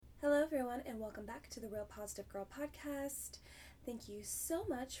welcome back to the Real Positive Girl podcast. Thank you so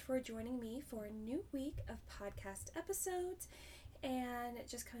much for joining me for a new week of podcast episodes and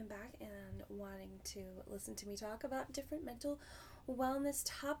just coming back and wanting to listen to me talk about different mental wellness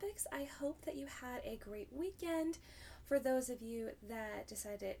topics. I hope that you had a great weekend. For those of you that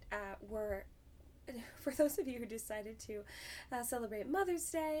decided who decided to celebrate Mother's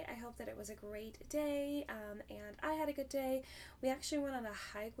Day, I hope that it was a great day, and I had a good day. We actually went on a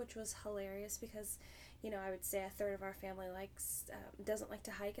hike, which was hilarious because, I would say a third of our family doesn't like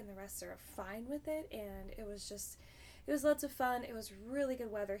to hike, and the rest are fine with it, and it was lots of fun. It was really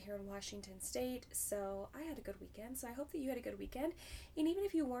good weather here in Washington State, so I had a good weekend. So I hope that you had a good weekend, and even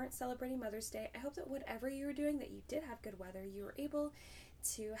if you weren't celebrating Mother's Day, I hope that whatever you were doing, that you did have good weather, you were able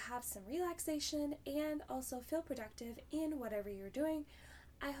to have some relaxation and also feel productive in whatever you're doing.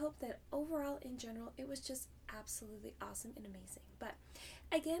 I hope that overall, in general, it was just absolutely awesome and amazing. But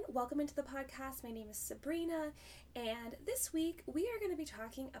again, welcome into the podcast. My name is Sabrina, and this week we are going to be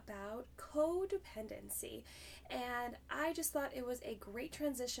talking about codependency. And I just thought it was a great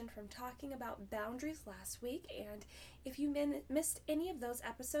transition from talking about boundaries last week. And if you missed any of those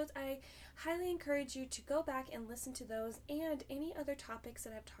episodes, I highly encourage you to go back and listen to those and any other topics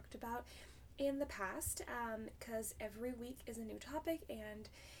that I've talked about in the past, because every week is a new topic, and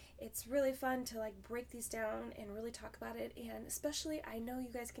it's really fun to break these down and really talk about it. And especially, I know you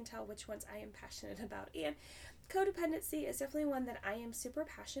guys can tell which ones I am passionate about, and codependency is definitely one that I am super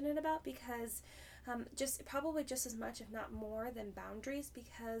passionate about because probably just as much, if not more, than boundaries,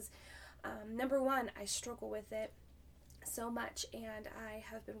 because number one, I struggle with it so much, and I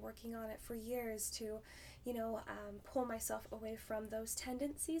have been working on it for years to pull myself away from those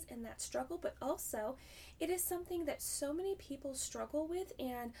tendencies and that struggle. But also, it is something that so many people struggle with,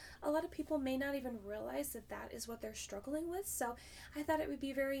 and a lot of people may not even realize that that is what they're struggling with. So I thought it would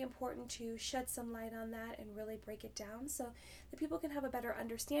be very important to shed some light on that and really break it down so that people can have a better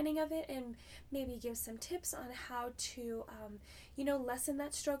understanding of it, and maybe give some tips on how to lessen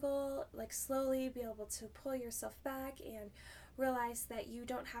that struggle, slowly be able to pull yourself back and realize that you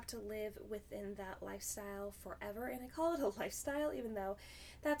don't have to live within that lifestyle forever. And I call it a lifestyle, even though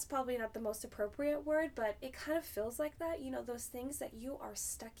that's probably not the most appropriate word, but it kind of feels like that. Those things that you are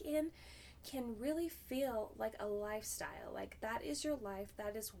stuck in can really feel like a lifestyle. That is your life,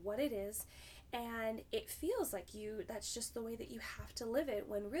 that is what it is, and it feels like that's just the way that you have to live it,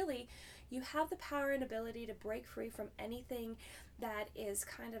 when really you have the power and ability to break free from anything that is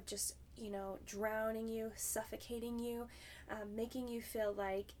kind of just drowning you, suffocating you, making you feel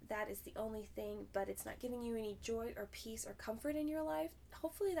like that is the only thing, but it's not giving you any joy or peace or comfort in your life.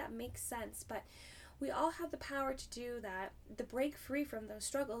 Hopefully that makes sense, but we all have the power to do that, to break free from those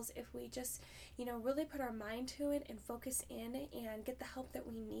struggles, if we just, really put our mind to it and focus in and get the help that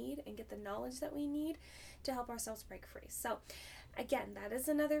we need and get the knowledge that we need to help ourselves break free. So again, that is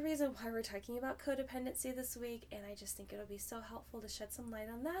another reason why we're talking about codependency this week, and I just think it'll be so helpful to shed some light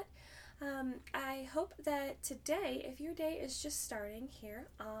on that. I hope that today, if your day is just starting here,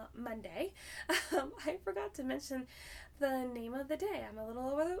 Monday, I forgot to mention the name of the day. I'm a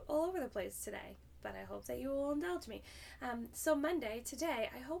little all over the place today, but I hope that you will indulge me. So Monday, today,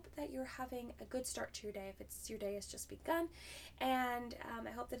 I hope that you're having a good start to your day, if your day has just begun, and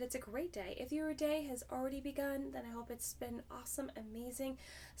I hope that it's a great day. If your day has already begun, then I hope it's been awesome, amazing,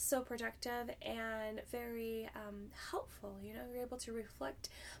 so productive, and very helpful. You're able to reflect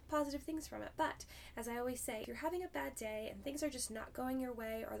positive things from it. But as I always say, if you're having a bad day and things are just not going your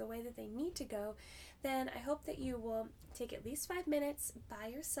way or the way that they need to go, then I hope that you will take at least 5 minutes by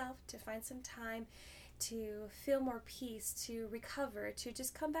yourself to find some time to feel more peace, to recover, to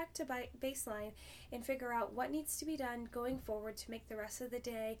just come back to baseline and figure out what needs to be done going forward to make the rest of the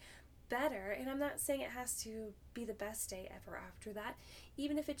day better. And I'm not saying it has to be the best day ever after that.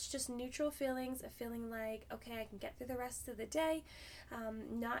 Even if it's just neutral feelings of feeling like, okay, I can get through the rest of the day,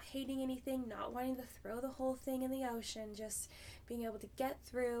 not hating anything, not wanting to throw the whole thing in the ocean, just being able to get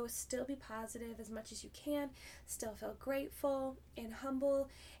through, still be positive as much as you can, still feel grateful and humble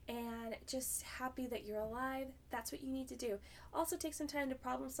and just happy that you're alive. That's what you need to do. Also take some time to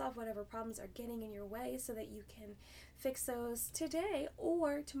problem solve whatever problems are getting in your way so that you can fix those today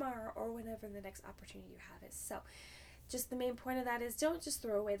or tomorrow or whenever the next opportunity you have is. So just the main point of that is, don't just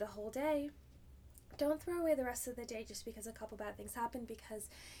throw away the whole day. Don't throw away the rest of the day just because a couple bad things happen, because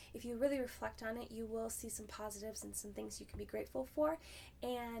if you really reflect on it, you will see some positives and some things you can be grateful for,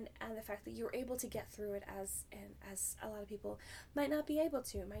 and the fact that you were able to get through it as a lot of people might not be able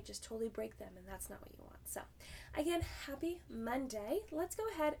to. It might just totally break them, and that's not what you want. So again, happy Monday. Let's go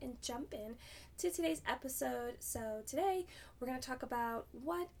ahead and jump in to today's episode. So today we're going to talk about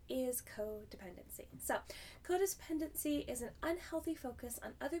what is codependency. So codependency is an unhealthy focus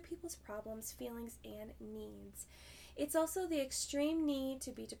on other people's problems, feelings, and needs. It's also the extreme need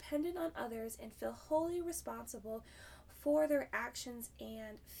to be dependent on others and feel wholly responsible for their actions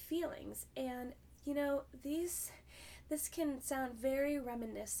and feelings. And this can sound very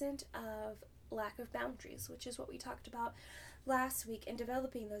reminiscent of lack of boundaries, which is what we talked about last week in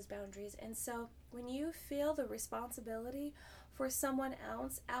developing those boundaries. And so when you feel the responsibility for someone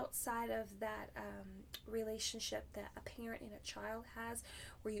else outside of that relationship that a parent and a child has,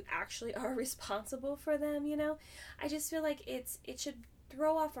 where you actually are responsible for them, I just feel like it should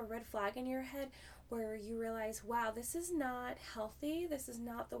throw off a red flag in your head where you realize, wow, this is not healthy. This is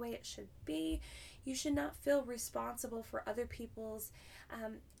not the way it should be. You should not feel responsible for other people's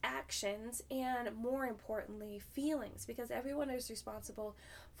actions and, more importantly, feelings, because everyone is responsible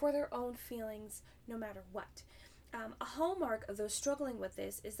for their own feelings no matter what. A hallmark of those struggling with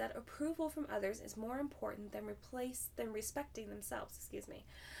this is that approval from others is more important than respecting themselves.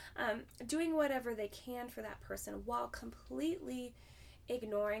 Doing whatever they can for that person while completely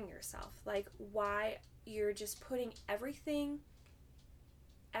ignoring yourself, like why you're just putting everything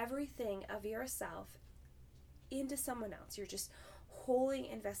of yourself into someone else. You're just wholly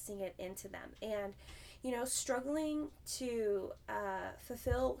investing it into them, and struggling to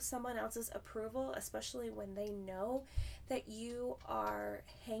fulfill someone else's approval, especially when they know that you are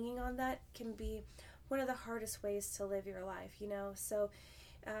hanging on that, can be one of the hardest ways to live your life. So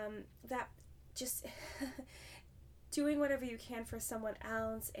that just doing whatever you can for someone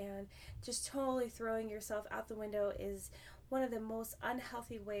else and just totally throwing yourself out the window is one of the most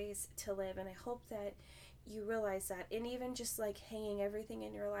unhealthy ways to live. And I hope that you realize that. And even just like hanging everything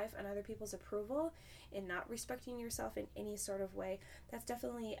in your life on other people's approval and not respecting yourself in any sort of way, that's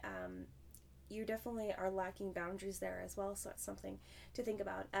definitely you definitely are lacking boundaries there as well. So that's something to think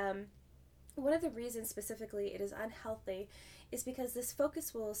about. One of the reasons specifically it is unhealthy is because this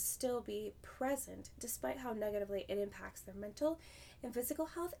focus will still be present despite how negatively it impacts their mental and physical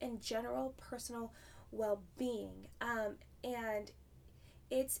health and general personal well-being. And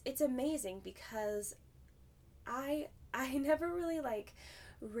it's amazing because I never really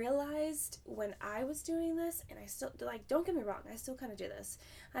realized when I was doing this, and I still, don't get me wrong, I still kind of do this.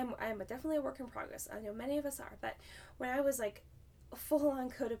 I'm definitely a work in progress. I know many of us are, but when I was full-on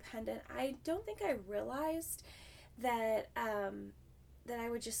codependent, I don't think I realized that that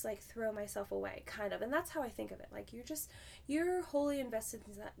I would just throw myself away, kind of. And that's how I think of it. You're wholly invested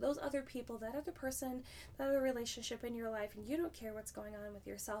in those other people, that other person, that other relationship in your life, and you don't care what's going on with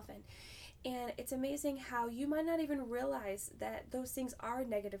yourself. And it's amazing how you might not even realize that those things are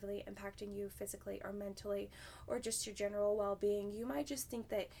negatively impacting you physically or mentally or just your general well-being. You might just think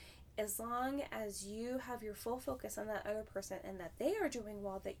that as long as you have your full focus on that other person and that they are doing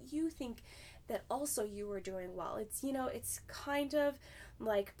well, that you think that also you are doing well. It's, it's kind of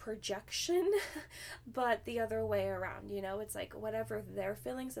like projection, but the other way around. It's whatever their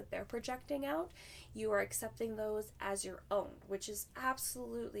feelings that they're projecting out, you are accepting those as your own, which is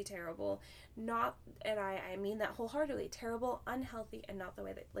absolutely terrible. And I mean that wholeheartedly, terrible, unhealthy, and not the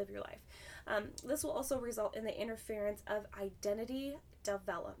way that live your life. This will also result in the interference of identity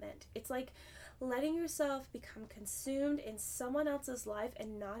development. It's like letting yourself become consumed in someone else's life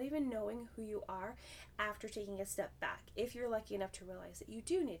and not even knowing who you are after taking a step back. If you're lucky enough to realize that you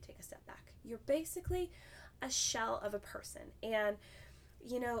do need to take a step back, you're basically a shell of a person. And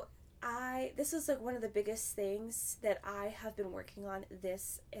this is one of the biggest things that I have been working on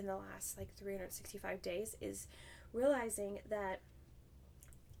this in the last 365 days, is realizing that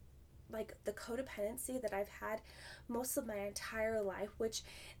the codependency that I've had most of my entire life, which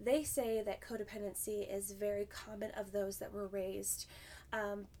they say that codependency is very common of those that were raised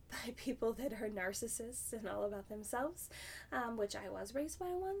by people that are narcissists and all about themselves, which I was raised by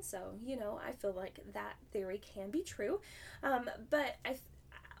one, so I feel like that theory can be true. But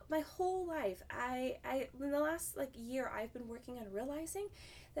my whole life, I in the last year, I've been working on realizing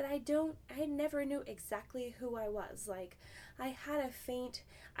that I never knew exactly who I was. I had a faint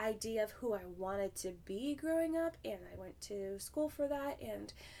idea of who I wanted to be growing up, and I went to school for that,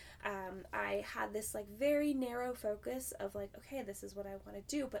 and I had this very narrow focus of okay, this is what I want to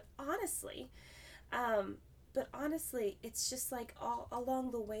do. But honestly, it's just all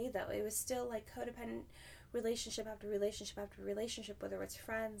along the way, though, it was still codependent relationship after relationship after relationship, whether it's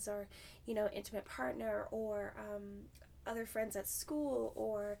friends or intimate partner or other friends at school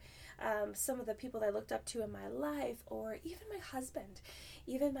or some of the people that I looked up to in my life, or even my husband.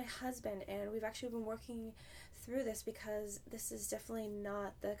 And we've actually been working through this, because this is definitely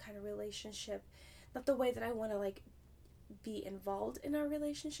not the kind of relationship, not the way that I want to like be involved in our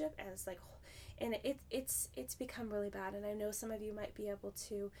relationship, as like, and it's become really bad. And I know some of you might be able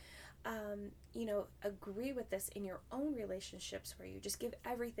to agree with this in your own relationships, where you just give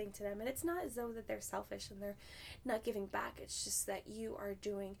everything to them, and it's not as though that they're selfish and they're not giving back. It's just that you are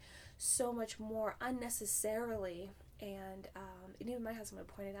doing so much more unnecessarily. And even my husband would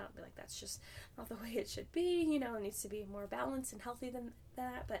point it out and be like, that's just not the way it should be, it needs to be more balanced and healthy than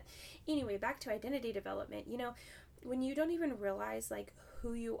that. But anyway, back to identity development. When you don't even realize like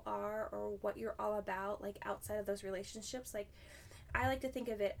who you are or what you're all about, like outside of those relationships, like I like to think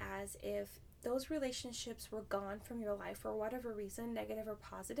of it as if those relationships were gone from your life for whatever reason, negative or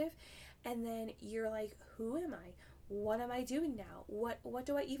positive, and then you're like, who am I? What am I doing now? What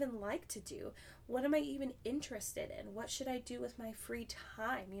do I even like to do? What am I even interested in? What should I do with my free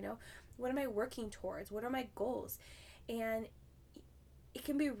time? What am I working towards? What are my goals? And it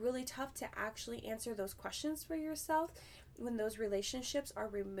can be really tough to actually answer those questions for yourself when those relationships are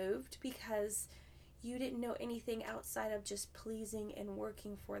removed, because you didn't know anything outside of just pleasing and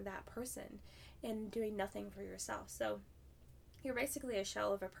working for that person and doing nothing for yourself. So you're basically a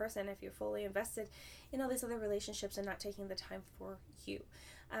shell of a person if you're fully invested in all these other relationships and not taking the time for you.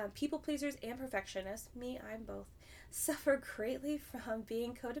 People pleasers and perfectionists, I'm both, suffer greatly from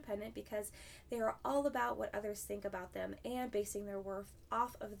being codependent, because they are all about what others think about them and basing their worth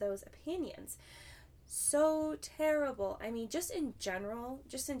off of those opinions. So terrible. I mean, just in general,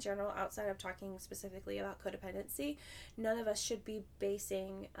 outside of talking specifically about codependency, none of us should be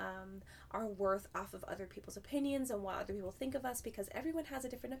basing our worth off of other people's opinions and what other people think of us, because everyone has a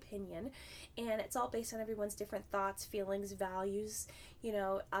different opinion, and it's all based on everyone's different thoughts, feelings, values,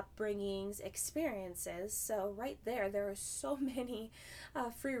 upbringings, experiences. So right there are so many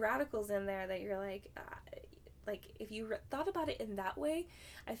free radicals in there that you're like if you thought about it in that way,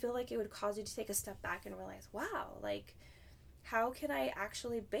 I feel like it would cause you to take a step back and realize, wow, like, how can I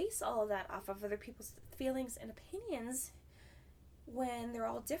actually base all of that off of other people's feelings and opinions when they're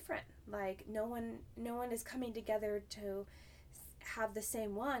all different? Like, no one is coming together to have the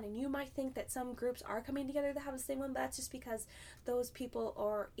same one. And you might think that some groups are coming together to have the same one, but that's just because those people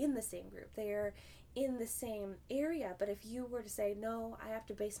are in the same group. They're in the same area. But if you were to say, no, I have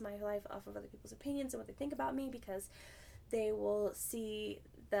to base my life off of other people's opinions and what they think about me, because they will see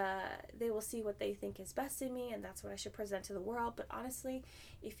what they think is best in me, and that's what I should present to the world. But honestly,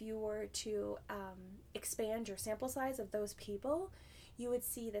 if you were to expand your sample size of those people, you would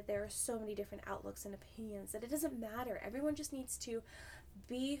see that there are so many different outlooks and opinions that it doesn't matter. Everyone just needs to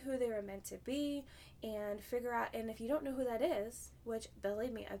be who they were meant to be and figure out. And if you don't know who that is, which,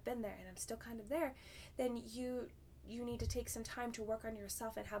 believe me, I've been there and I'm still kind of there, then you need to take some time to work on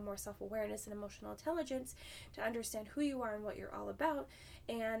yourself and have more self-awareness and emotional intelligence to understand who you are and what you're all about,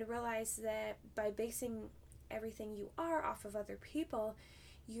 and realize that by basing everything you are off of other people,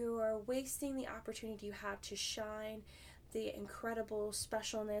 you are wasting the opportunity you have to shine, the incredible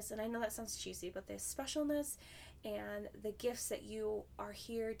specialness, and I know that sounds cheesy, but the specialness and the gifts that you are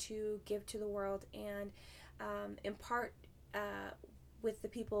here to give to the world and impart with the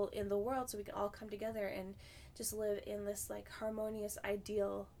people in the world, so we can all come together and just live in this like harmonious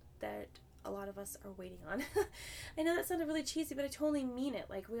ideal that a lot of us are waiting on. I know that sounded really cheesy, but I totally mean it.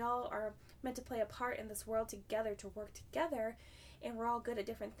 Like, we all are meant to play a part in this world together, to work together, and we're all good at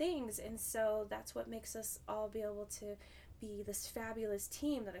different things, and so that's what makes us all be able to be this fabulous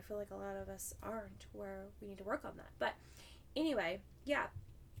team that I feel like a lot of us aren't, where we need to work on that. But anyway, yeah,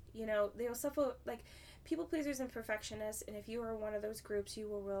 they will suffer like people pleasers and perfectionists, and if you are one of those groups,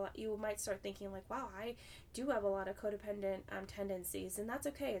 you might start thinking like, wow, I do have a lot of codependent tendencies, and that's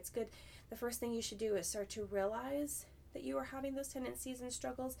okay. It's good. The first thing you should do is start to realize that you are having those tendencies and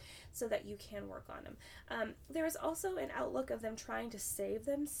struggles, so that you can work on them. There is also an outlook of them trying to save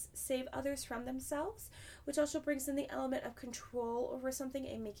others from themselves, which also brings in the element of control over something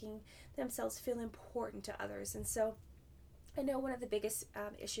and making themselves feel important to others. And so I know one of the biggest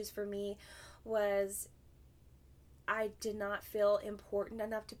issues for me was I did not feel important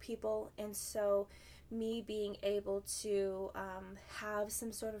enough to people, and so me being able to have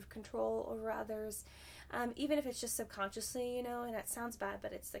some sort of control over others, even if it's just subconsciously, and that sounds bad,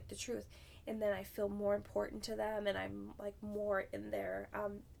 but it's like the truth. And then I feel more important to them, and I'm like more in their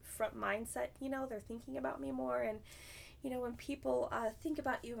front mindset, they're thinking about me more. And when people think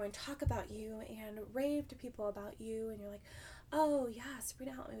about you and talk about you and rave to people about you, and you're like, oh yeah,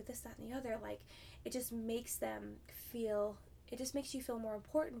 Sabrina helped me with this, that, and the other, like, it just makes them feel it just makes you feel more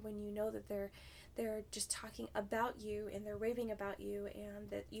important when you know that they're just talking about you and they're raving about you, and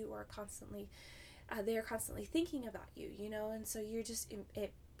that you are constantly they are constantly thinking about you, and so you're just,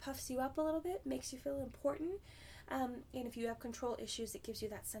 it puffs you up a little bit, makes you feel important. And if you have control issues, it gives you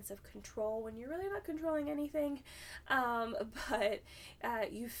that sense of control when you're really not controlling anything, but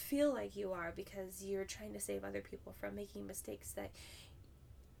you feel like you are, because you're trying to save other people from making mistakes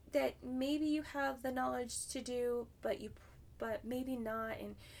that maybe you have the knowledge to do, but maybe not.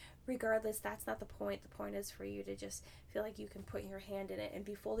 And regardless, that's not the point. The point is for you to just feel like you can put your hand in it and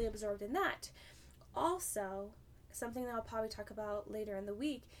be fully absorbed in that. Also, something that I'll probably talk about later in the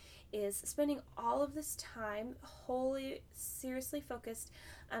week is spending all of this time wholly seriously focused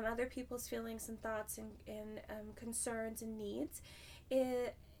on other people's feelings and thoughts and concerns and needs.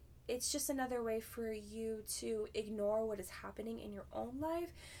 It's just another way for you to ignore what is happening in your own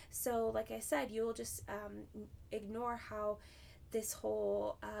life. So like I said, you'll just ignore how this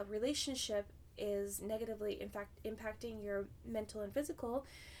whole relationship is negatively, in fact, impacting your mental and physical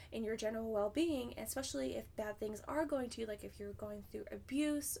and your general well-being, especially if bad things are going to you, like if you're going through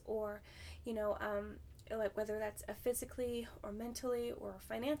abuse, or like whether that's physically or mentally, or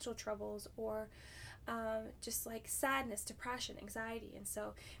financial troubles, or just like sadness, depression, anxiety. And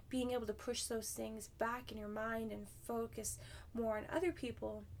so being able to push those things back in your mind and focus more on other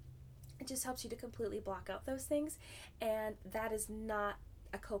people, it just helps you to completely block out those things. And that is not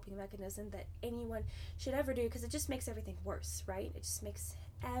a coping mechanism that anyone should ever do, because it just makes everything worse, right? It just makes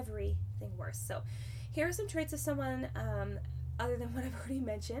everything worse. So here are some traits of someone, other than what I've already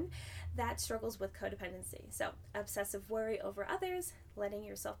mentioned, that struggles with codependency. So obsessive worry over others, letting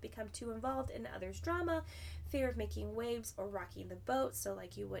yourself become too involved in others' drama, fear of making waves or rocking the boat. So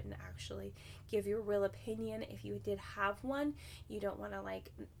like you wouldn't actually give your real opinion if you did have one. You don't want to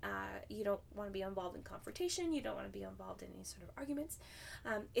you don't want to be involved in confrontation. You don't want to be involved in any sort of arguments.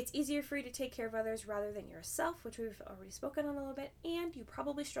 It's easier for you to take care of others rather than yourself, which we've already spoken on a little bit. And you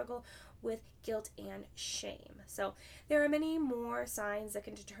probably struggle with guilt and shame. So there are many more signs that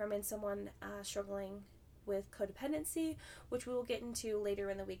can determine someone struggling with codependency, which we will get into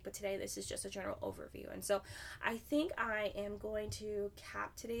later in the week, but today this is just a general overview. And so I think I am going to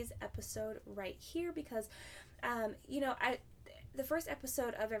cap today's episode right here, because the first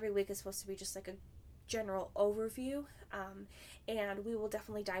episode of every week is supposed to be just like a general overview, and we will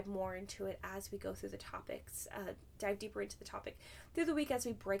definitely dive more into it as we go through the topics, dive deeper into the topic through the week as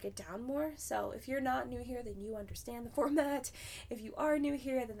we break it down more. So if you're not new here, then you understand the format. If you are new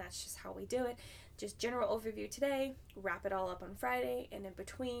here, then that's just how we do it. Just general overview today, wrap it all up on Friday, and in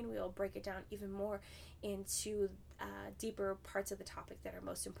between we will break it down even more into deeper parts of the topic that are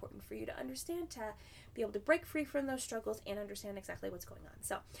most important for you to understand, to be able to break free from those struggles and understand exactly what's going on.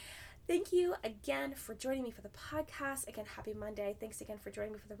 So thank you again for joining me for the podcast. Again, happy Monday. Thanks again for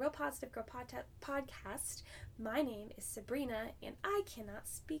joining me for the Real Positive Girl podcast. My name is Sabrina, and I cannot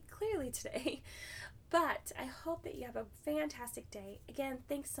speak clearly today, but I hope that you have a fantastic day. Again,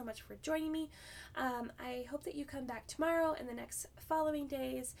 thanks so much for joining me. I hope that you come back tomorrow and the next following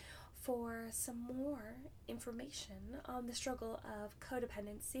days for some more information on the struggle of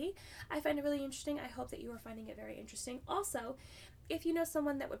codependency. I find it really interesting. I hope that you are finding it very interesting. Also, if you know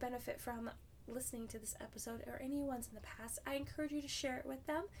someone that would benefit from listening to this episode, or any ones in the past, I encourage you to share it with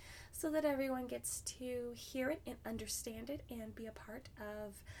them so that everyone gets to hear it and understand it and be a part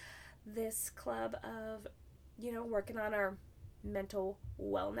of this club of, working on our mental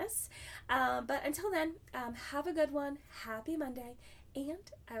wellness. But until then, have a good one. Happy Monday,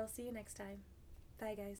 and I will see you next time. Bye, guys.